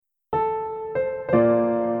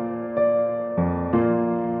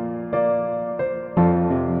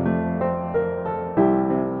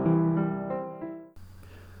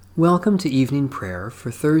Welcome to evening prayer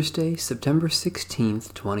for Thursday, September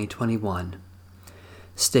 16th, 2021.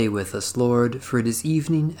 Stay with us, Lord, for it is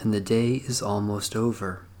evening and the day is almost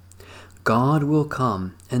over. God will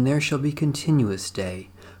come, and there shall be continuous day,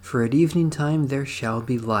 for at evening time there shall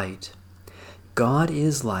be light. God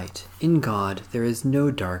is light. In God there is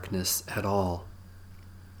no darkness at all.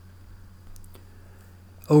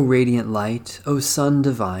 O radiant light, O Sun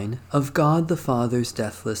divine, of God the Father's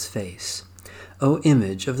deathless face, O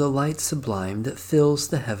image of the light sublime that fills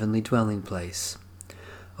the heavenly dwelling place.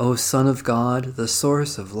 O Son of God, the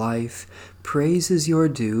source of life, praise is your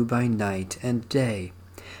due by night and day.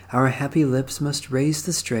 Our happy lips must raise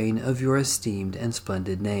the strain of your esteemed and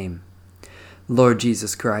splendid name. Lord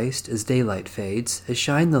Jesus Christ, as daylight fades, as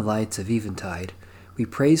shine the lights of eventide, we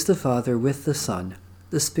praise the Father with the Son,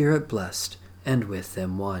 the Spirit blessed, and with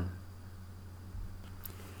them one.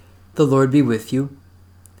 The Lord be with you.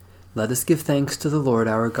 Let us give thanks to the Lord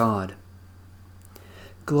our God.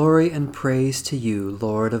 Glory and praise to you,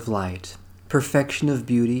 Lord of light, perfection of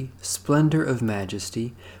beauty, splendor of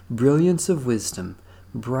majesty, brilliance of wisdom,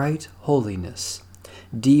 bright holiness,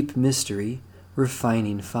 deep mystery,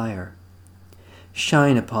 refining fire.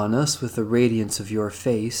 Shine upon us with the radiance of your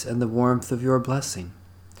face and the warmth of your blessing.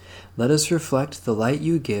 Let us reflect the light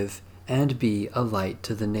you give and be a light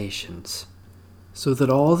to the nations, so that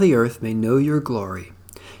all the earth may know your glory.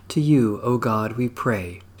 To you, O God, we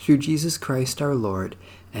pray, through Jesus Christ our Lord,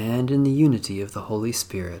 and in the unity of the Holy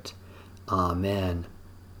Spirit. Amen.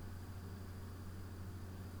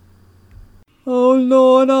 O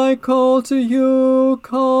Lord, I call to you,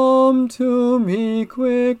 come to me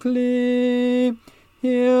quickly.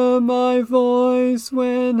 Hear my voice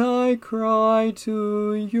when I cry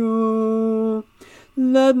to you.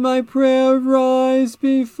 Let my prayer rise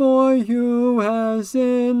before you as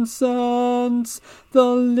incense, the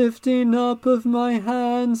lifting up of my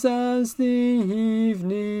hands as the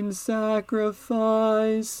evening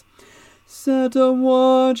sacrifice. Set a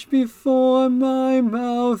watch before my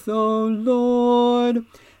mouth, O Lord,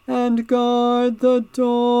 and guard the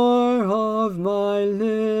door of my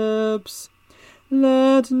lips.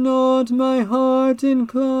 Let not my heart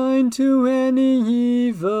incline to any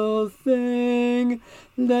evil thing.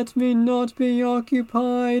 Let me not be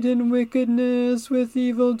occupied in wickedness with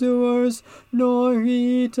evildoers, nor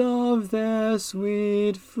eat of their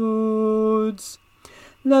sweet foods.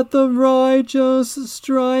 Let the righteous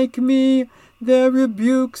strike me. Their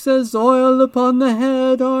rebukes as oil upon the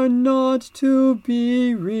head are not to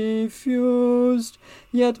be refused.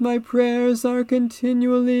 Yet my prayers are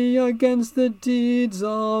continually against the deeds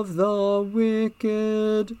of the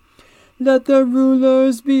wicked. Let the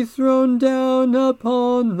rulers be thrown down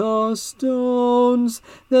upon the stones,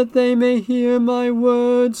 that they may hear my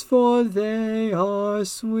words, for they are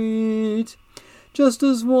sweet. Just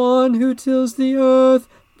as one who tills the earth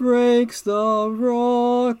breaks the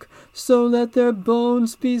rock, so let their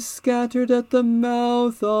bones be scattered at the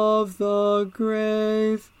mouth of the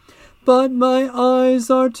grave. But my eyes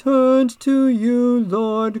are turned to you,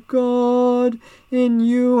 Lord God. In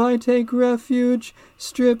you I take refuge.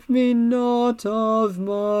 Strip me not of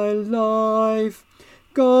my life.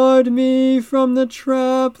 Guard me from the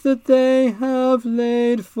trap that they have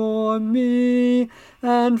laid for me,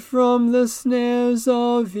 and from the snares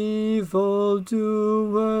of evildoers.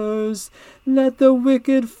 Let the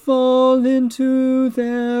wicked fall into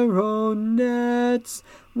their own nets,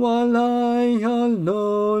 while I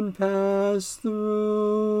alone pass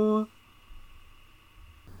through.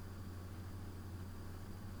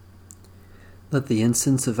 Let the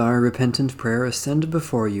incense of our repentant prayer ascend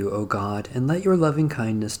before you, O God, and let your loving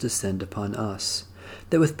kindness descend upon us,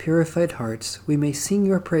 that with purified hearts we may sing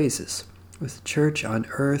your praises, with church on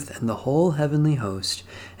earth and the whole heavenly host,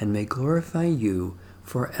 and may glorify you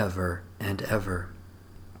forever and ever.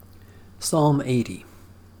 Psalm 80.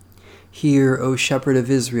 Hear, O shepherd of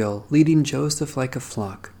Israel, leading Joseph like a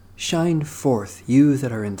flock. Shine forth, you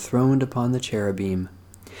that are enthroned upon the cherubim.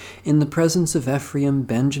 In the presence of Ephraim,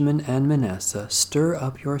 Benjamin, and Manasseh, stir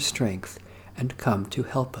up your strength, and come to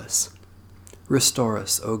help us. Restore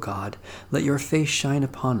us, O God. Let your face shine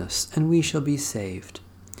upon us, and we shall be saved.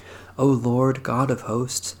 O Lord, God of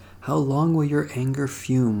hosts, how long will your anger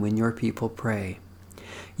fume when your people pray?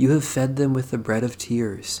 You have fed them with the bread of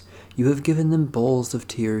tears. You have given them bowls of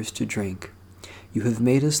tears to drink. You have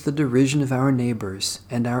made us the derision of our neighbors,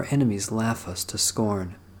 and our enemies laugh us to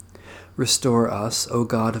scorn. Restore us, O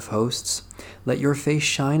God of hosts. Let your face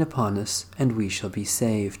shine upon us, and we shall be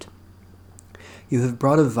saved. You have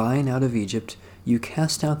brought a vine out of Egypt. You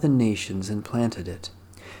cast out the nations and planted it.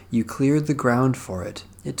 You cleared the ground for it.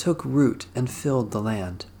 It took root and filled the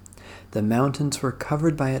land. The mountains were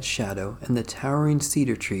covered by its shadow, and the towering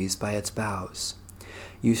cedar trees by its boughs.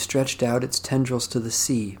 You stretched out its tendrils to the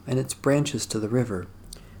sea, and its branches to the river.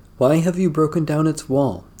 Why have you broken down its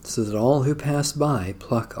wall, so that all who pass by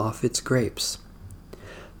pluck off its grapes?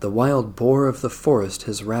 The wild boar of the forest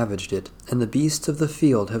has ravaged it, and the beasts of the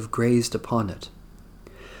field have grazed upon it.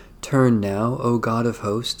 Turn now, O God of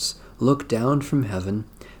hosts, look down from heaven,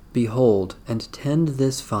 behold, and tend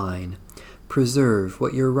this vine, preserve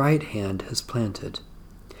what your right hand has planted.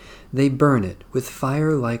 They burn it with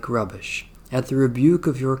fire like rubbish. At the rebuke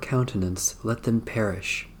of your countenance, let them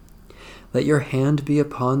perish. Let your hand be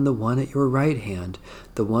upon the one at your right hand,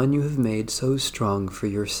 the one you have made so strong for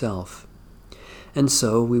yourself. And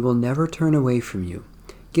so we will never turn away from you.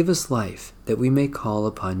 Give us life, that we may call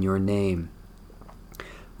upon your name.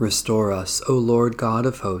 Restore us, O Lord God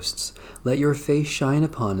of hosts. Let your face shine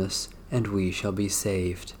upon us, and we shall be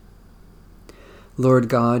saved. Lord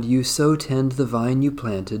God, you so tend the vine you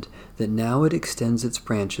planted, that now it extends its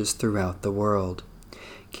branches throughout the world.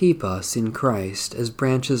 Keep us in Christ as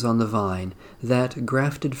branches on the vine, that,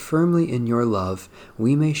 grafted firmly in your love,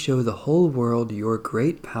 we may show the whole world your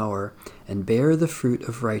great power and bear the fruit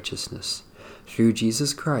of righteousness. Through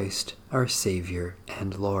Jesus Christ, our Savior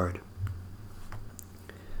and Lord.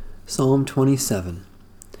 Psalm 27.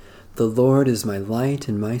 The Lord is my light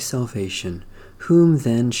and my salvation. Whom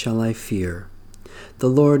then shall I fear? The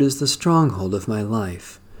Lord is the stronghold of my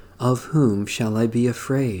life. Of whom shall I be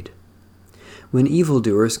afraid? When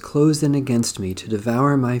evildoers close in against me to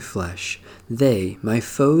devour my flesh, they, my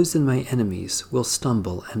foes and my enemies, will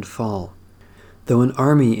stumble and fall. Though an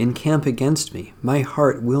army encamp against me, my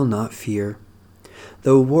heart will not fear.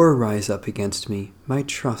 Though war rise up against me, my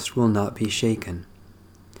trust will not be shaken.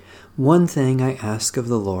 One thing I ask of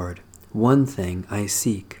the Lord, one thing I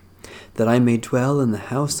seek, that I may dwell in the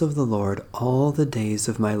house of the Lord all the days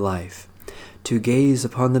of my life, to gaze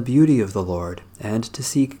upon the beauty of the Lord, and to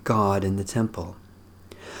seek God in the temple.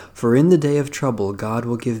 For in the day of trouble God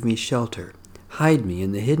will give me shelter, hide me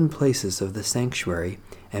in the hidden places of the sanctuary,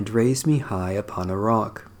 and raise me high upon a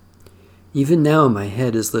rock. Even now my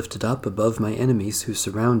head is lifted up above my enemies who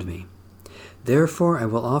surround me. Therefore I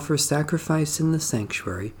will offer sacrifice in the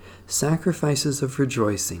sanctuary, sacrifices of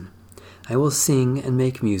rejoicing. I will sing and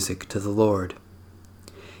make music to the Lord.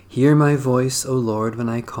 Hear my voice, O Lord, when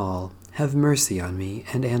I call. Have mercy on me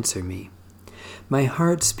and answer me. My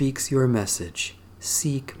heart speaks your message.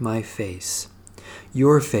 Seek my face.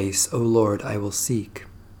 Your face, O Lord, I will seek.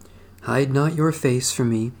 Hide not your face from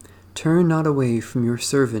me. Turn not away from your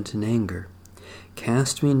servant in anger.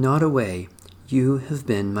 Cast me not away. You have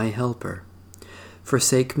been my helper.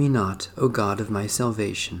 Forsake me not, O God of my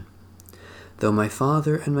salvation. Though my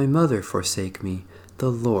father and my mother forsake me,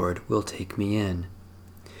 the Lord will take me in.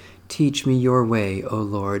 Teach me your way, O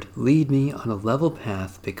Lord. Lead me on a level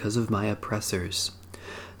path because of my oppressors.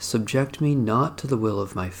 Subject me not to the will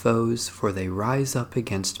of my foes, for they rise up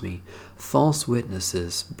against me, false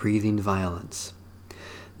witnesses breathing violence.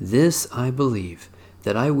 This I believe,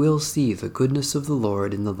 that I will see the goodness of the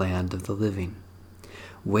Lord in the land of the living.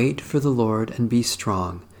 Wait for the Lord and be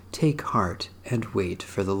strong. Take heart and wait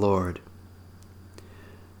for the Lord.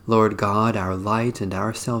 Lord God, our light and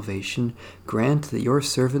our salvation, grant that your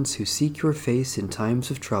servants who seek your face in times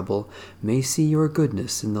of trouble may see your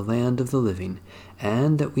goodness in the land of the living,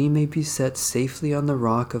 and that we may be set safely on the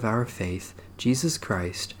rock of our faith, Jesus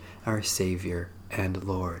Christ, our Savior and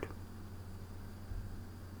Lord.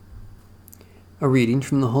 A reading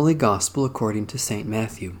from the Holy Gospel according to St.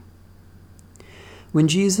 Matthew. When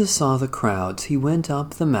Jesus saw the crowds, he went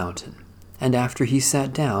up the mountain, and after he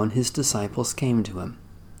sat down, his disciples came to him.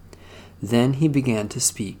 Then he began to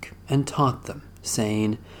speak, and taught them,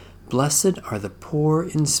 saying, Blessed are the poor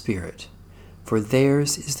in spirit, for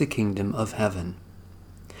theirs is the kingdom of heaven.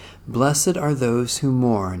 Blessed are those who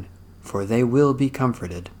mourn, for they will be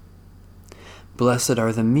comforted. Blessed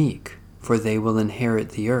are the meek, for they will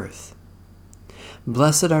inherit the earth.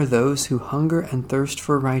 Blessed are those who hunger and thirst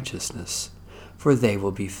for righteousness, for they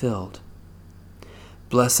will be filled.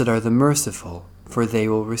 Blessed are the merciful, for they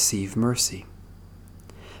will receive mercy.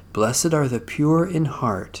 Blessed are the pure in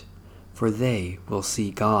heart, for they will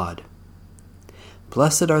see God.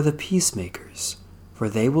 Blessed are the peacemakers, for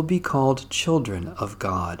they will be called children of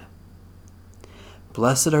God.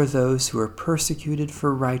 Blessed are those who are persecuted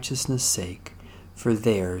for righteousness' sake, for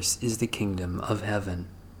theirs is the kingdom of heaven.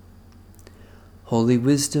 Holy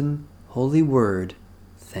Wisdom, Holy Word,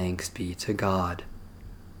 thanks be to God.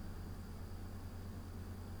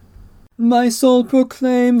 My soul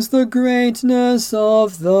proclaims the greatness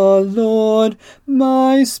of the Lord.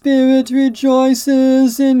 My spirit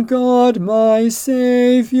rejoices in God my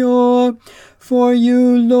Saviour. For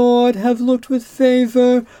you, Lord, have looked with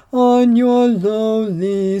favor on your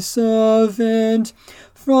lowly servant.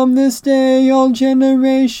 From this day all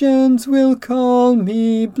generations will call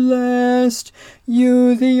me blessed.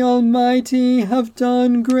 You, the Almighty, have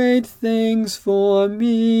done great things for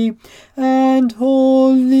me, and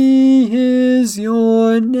holy is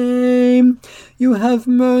your name. You have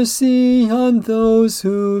mercy on those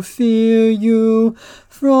who fear you,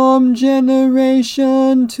 from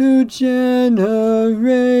generation to generation.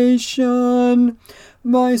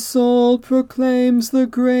 My soul proclaims the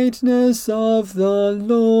greatness of the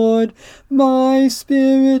Lord. My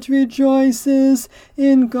spirit rejoices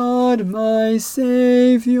in God my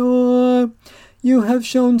Saviour. You have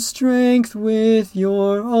shown strength with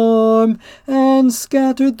your arm, and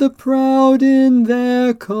scattered the proud in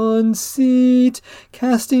their conceit,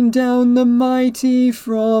 casting down the mighty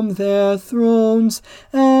from their thrones,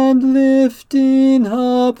 and lifting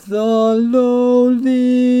up the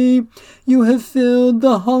lowly. You have filled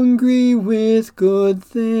the hungry with good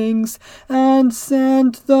things, and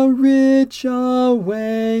sent the rich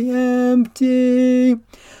away empty.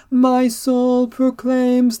 My soul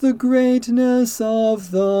proclaims the greatness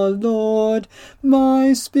of the Lord.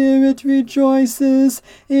 My spirit rejoices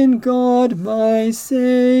in God my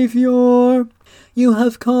Saviour. You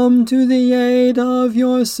have come to the aid of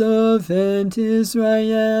your servant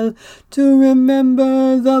Israel, to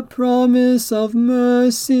remember the promise of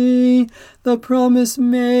mercy, the promise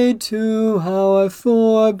made to our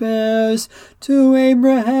forebears, to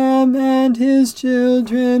Abraham and his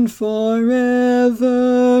children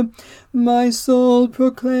forever. My soul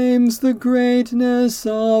proclaims the greatness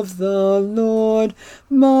of the Lord.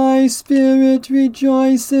 My spirit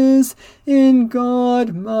rejoices in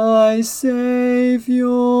God my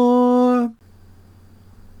Saviour.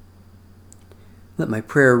 Let my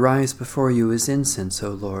prayer rise before you as incense, O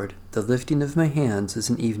Lord. The lifting of my hands is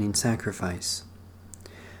an evening sacrifice.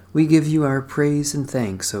 We give you our praise and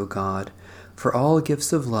thanks, O God, for all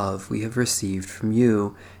gifts of love we have received from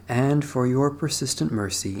you, and for your persistent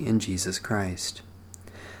mercy in Jesus Christ.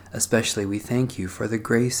 Especially we thank you for the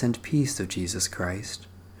grace and peace of Jesus Christ,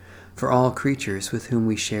 for all creatures with whom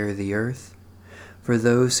we share the earth, for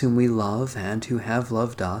those whom we love and who have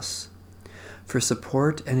loved us, for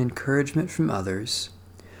support and encouragement from others,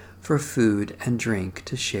 for food and drink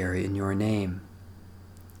to share in your name.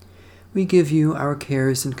 We give you our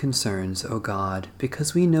cares and concerns, O God,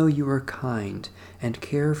 because we know you are kind and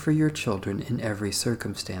care for your children in every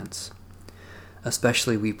circumstance.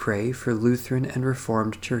 Especially we pray for Lutheran and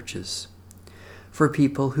Reformed churches, for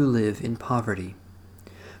people who live in poverty,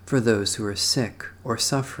 for those who are sick or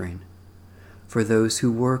suffering, for those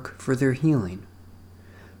who work for their healing,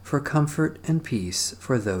 for comfort and peace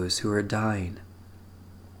for those who are dying.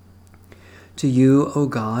 To you, O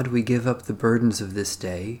God, we give up the burdens of this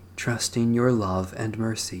day, trusting your love and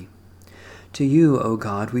mercy. To you, O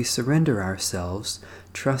God, we surrender ourselves,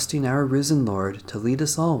 trusting our risen Lord to lead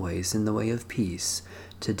us always in the way of peace,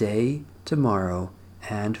 today, tomorrow,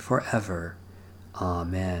 and forever.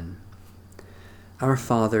 Amen. Our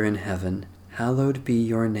Father in heaven, hallowed be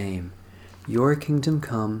your name. Your kingdom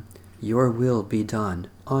come, your will be done,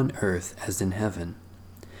 on earth as in heaven.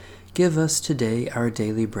 Give us today our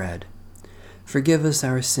daily bread. Forgive us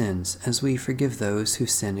our sins as we forgive those who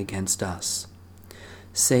sin against us.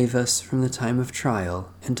 Save us from the time of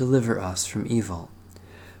trial and deliver us from evil.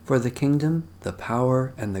 For the kingdom, the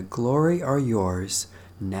power, and the glory are yours,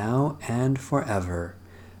 now and forever.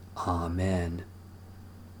 Amen.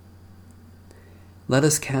 Let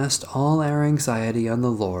us cast all our anxiety on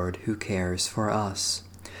the Lord who cares for us.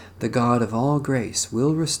 The God of all grace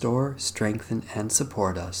will restore, strengthen, and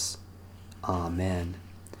support us. Amen.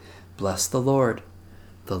 Bless the Lord.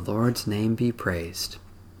 The Lord's name be praised.